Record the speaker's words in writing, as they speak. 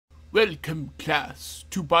Welcome, class,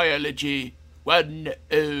 to Biology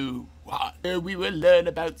 101, where we will learn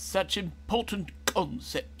about such important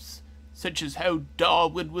concepts, such as how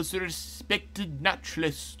Darwin was a respected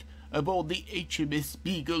naturalist aboard the HMS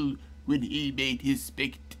Beagle when he made his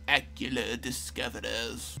spectacular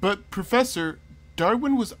discoveries. But, Professor,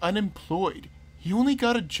 Darwin was unemployed. He only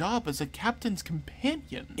got a job as a captain's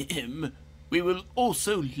companion. We will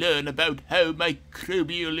also learn about how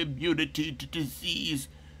microbial immunity to disease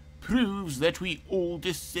proves that we all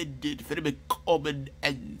descended from a common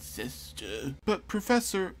ancestor. But,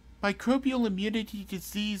 Professor, microbial immunity to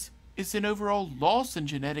disease is an overall loss in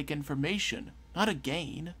genetic information, not a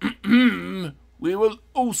gain. We will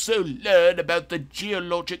also learn about the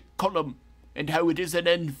geologic column and how it is an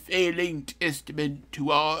unfailing testament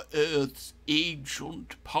to our Earth's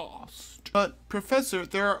ancient past. But, Professor,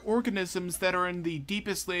 there are organisms that are in the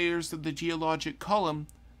deepest layers of the geologic column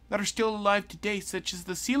that are still alive today, such as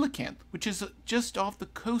the coelacanth, which is just off the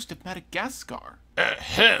coast of Madagascar.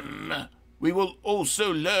 We will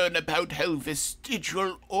also learn about how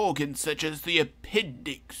vestigial organs such as the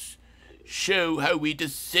appendix show how we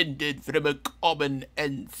descended from a common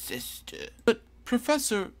ancestor. But,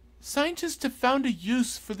 Professor, scientists have found a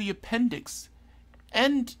use for the appendix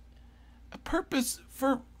and a purpose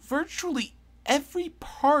for virtually every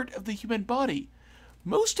part of the human body,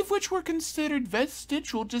 most of which were considered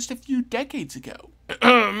vestigial just a few decades ago.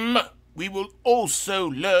 We will also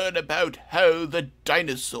learn about how the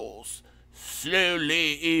dinosaurs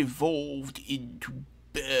slowly evolved into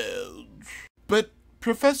birds. But,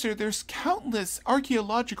 Professor, there's countless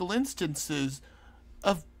archaeological instances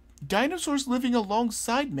of dinosaurs living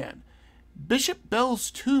alongside man. Bishop Bell's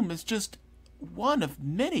tomb is just one of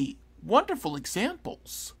many wonderful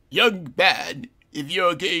examples. Young man, if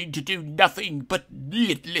you're going to do nothing but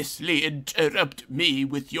needlessly interrupt me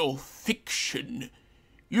with your fiction,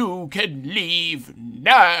 you can leave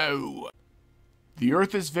now. The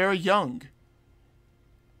Earth is very young.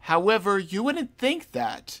 However, you wouldn't think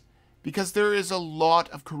that, because there is a lot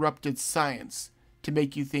of corrupted science to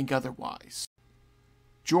make you think otherwise.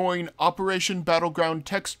 Join Operation Battleground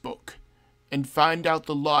textbook and find out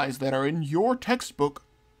the lies that are in your textbook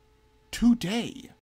today.